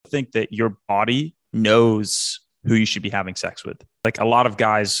think that your body knows who you should be having sex with. Like a lot of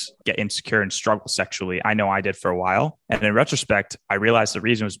guys get insecure and struggle sexually. I know I did for a while. And in retrospect, I realized the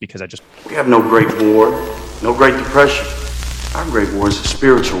reason was because We have no great war, no great depression. Our great war is a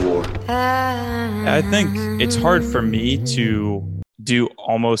spiritual war. I think it's hard for me to do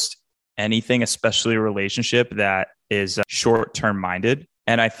almost anything, especially a relationship that is short-term minded.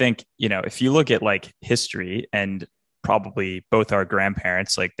 And I think, if you look at like history and probably both our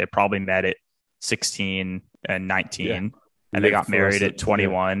grandparents, like they probably met at 16 and 19 and they got married at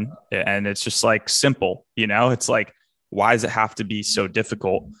 21. And it's just like simple, it's like, why does it have to be so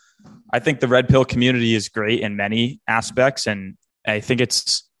difficult? I think the red pill community is great in many aspects. And I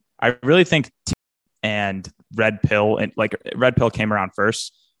really think and red pill and like red pill came around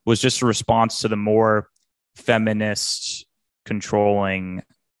first was just a response to the more feminist controlling,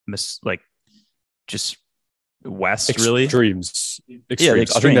 like just West really extremes. Yeah, the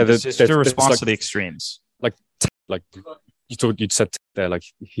extremes. I think it's just a response to the extremes. Like you said there, like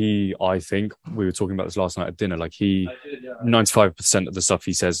I think we were talking about this last night at dinner. Like 95% of the stuff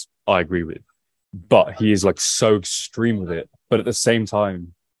he says, I agree with, but he is like so extreme with it. But at the same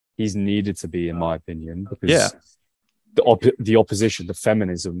time, he's needed to be, in my opinion, because the opposition, the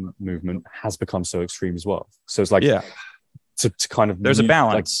feminism movement has become so extreme as well. So it's like, to kind of, there's a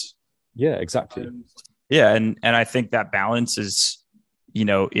balance. Like, exactly. Yeah. And I think that balance is,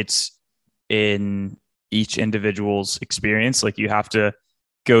 it's in each individual's experience. Like you have to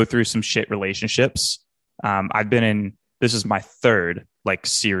go through some shit relationships. This is my third like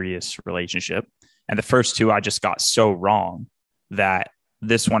serious relationship. And the first two, I just got so wrong that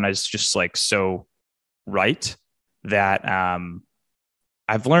this one is just like so right that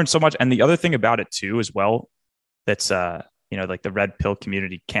I've learned so much. And the other thing about it too, as well, that's, like the red pill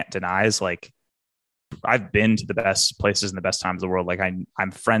community can't deny is like, I've been to the best places and the best times of the world. Like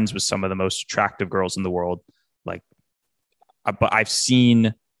I'm friends with some of the most attractive girls in the world. Like, but I've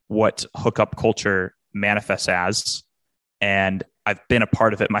seen what hookup culture manifests as, and I've been a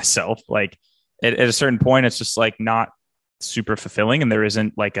part of it myself. Like at a certain point, it's just like not super fulfilling, and there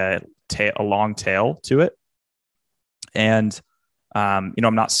isn't like a long tail to it. And I'm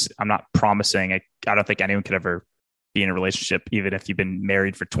not promising. I don't think anyone could ever be in a relationship, even if you've been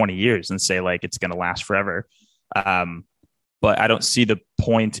married for 20 years and say like it's going to last forever. But I don't see the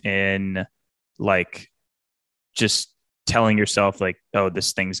point in like just telling yourself like, oh,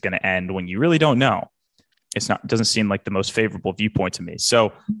 this thing's going to end when you really don't know. It doesn't seem like the most favorable viewpoint to me.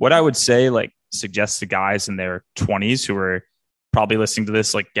 So what I would say, like suggest to guys in their 20s who are probably listening to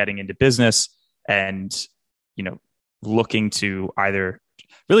this, like getting into business and, looking to either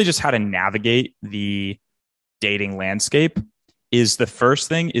really just how to navigate the dating landscape, is the first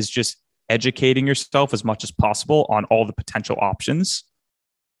thing is just educating yourself as much as possible on all the potential options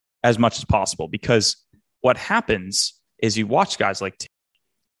as much as possible. Because what happens is you watch guys like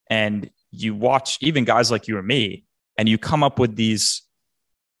and you watch even guys like you or me, and you come up with they're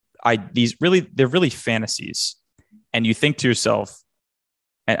really fantasies. And you think to yourself,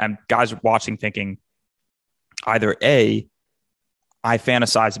 and guys are watching thinking either A, I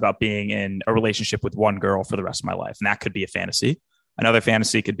fantasize about being in a relationship with one girl for the rest of my life. And that could be a fantasy. Another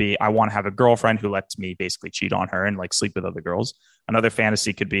fantasy could be, I want to have a girlfriend who lets me basically cheat on her and like sleep with other girls. Another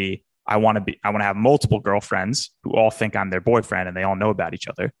fantasy could be, I want to have multiple girlfriends who all think I'm their boyfriend and they all know about each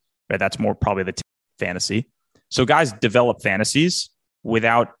other. Right? That's more probably the fantasy. So guys develop fantasies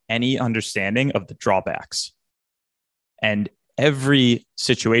without any understanding of the drawbacks. And every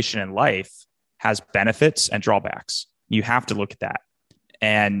situation in life has benefits and drawbacks. You have to look at that.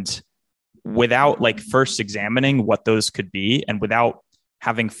 And without like first examining what those could be, and without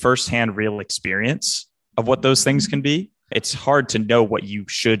having firsthand real experience of what those things can be, it's hard to know what you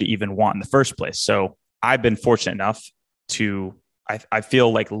should even want in the first place. So I've been fortunate enough to, I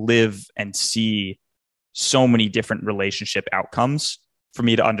feel like, live and see so many different relationship outcomes for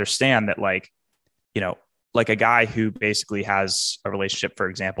me to understand that, like, like a guy who basically has a relationship, for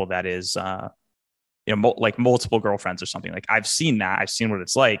example, that is, like multiple girlfriends or something. Like I've seen that. I've seen what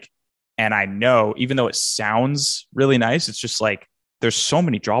it's like. And I know, even though it sounds really nice, it's just like, there's so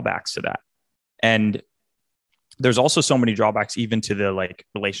many drawbacks to that. And there's also so many drawbacks even to the like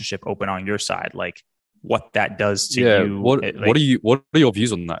relationship open on your side, like what that does to you. What are your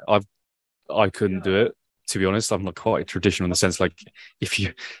views on that? I couldn't do it, to be honest. I'm not quite traditional in the sense, like if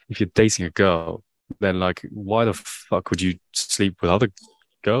you're dating a girl, then like why the fuck would you sleep with other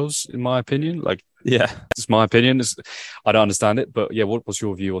girls, in my opinion? Like, yeah, it's my opinion. I don't understand it, but yeah, what's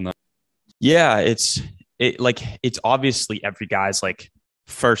your view on that? Yeah, it's obviously every guy's like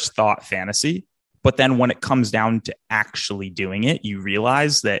first thought fantasy, But then when it comes down to actually doing it, you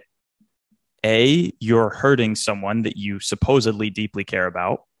realize that A, you're hurting someone that you supposedly deeply care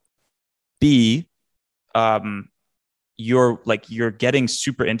about. B, you're getting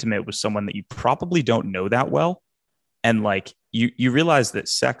super intimate with someone that you probably don't know that well. And like you realize that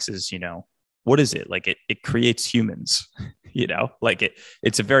sex is, what is it? Like it creates humans, like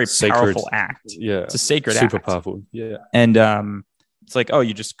it's a very Sacred. powerful act. Yeah. It's a sacred Super act. powerful. Yeah. And it's like, oh,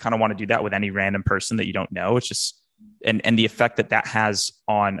 you just kind of want to do that with any random person that you don't know. It's just, and the effect that has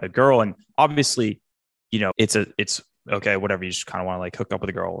on a girl. And obviously, it's okay, whatever. You just kind of want to like hook up with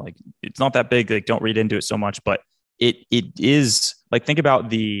a girl. Like it's not that big. Like don't read into it so much, but it is like, think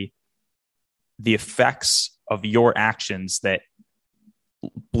about the effects of your actions that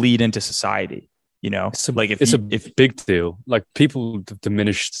bleed into society. It's a if big deal. Like people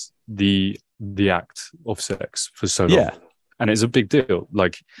diminished the act of sex for so long. Yeah. And it's a big deal.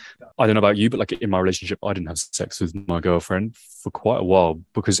 Like, I don't know about you, but like in my relationship, I didn't have sex with my girlfriend for quite a while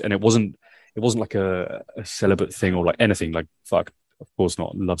and it wasn't like a celibate thing or like anything. Like, fuck, of course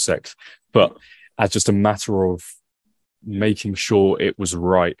not, love sex, but as just a matter of making sure it was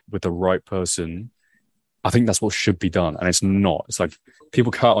right with the right person. I think that's what should be done. And it's not. It's like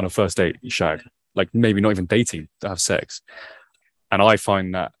people go out on a first date, shag, like maybe not even dating to have sex. And I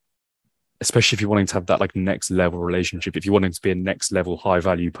find that, especially if you're wanting to have that like next level relationship, if you're wanting to be a next level high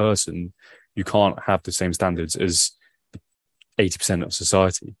value person, you can't have the same standards as 80% of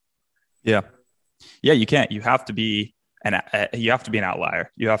society. Yeah. Yeah, you can't. You have to be an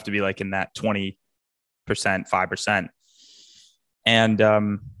outlier. You have to be like in that 20%, 5%. And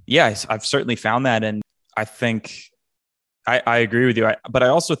I've certainly found that. And I think I agree with you. But I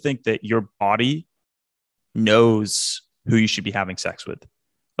also think that your body knows who you should be having sex with.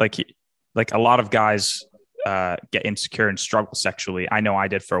 Like a lot of guys get insecure and struggle sexually. I know I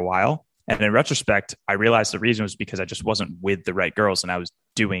did for a while. And in retrospect, I realized the reason was because I just wasn't with the right girls and I was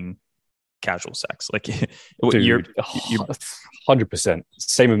doing casual sex. Like you're 100%.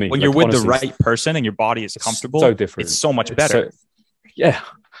 Same with me. When you're with honestly, the right person and your body is comfortable, so different. It's so much better.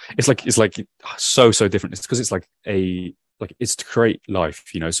 It's like so different. It's because it's like it's to create life,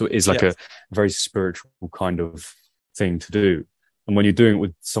 so it is like a very spiritual kind of thing to do. And when you're doing it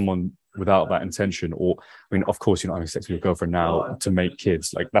with someone without that intention, or I mean, of course, you're not having sex with your girlfriend now to make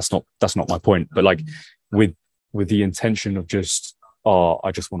kids. Like that's not my point. But like with the intention of just,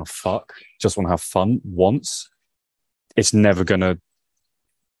 I just want to fuck, just want to have fun once, it's never gonna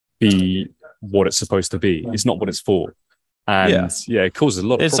be what it's supposed to be. It's not what it's for. And it causes a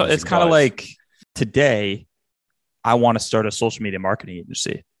lot of problems. It's kind of like today, I want to start a social media marketing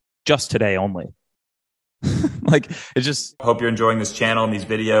agency just today only. Like it's just, hope you're enjoying this channel and these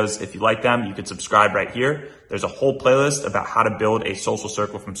videos. If you like them, you can subscribe right here. There's a whole playlist about how to build a social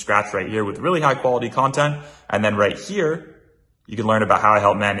circle from scratch right here with really high quality content. And then right here, you can learn about how I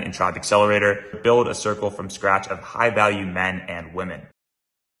help men in Tribe Accelerator build a circle from scratch of high value men and women.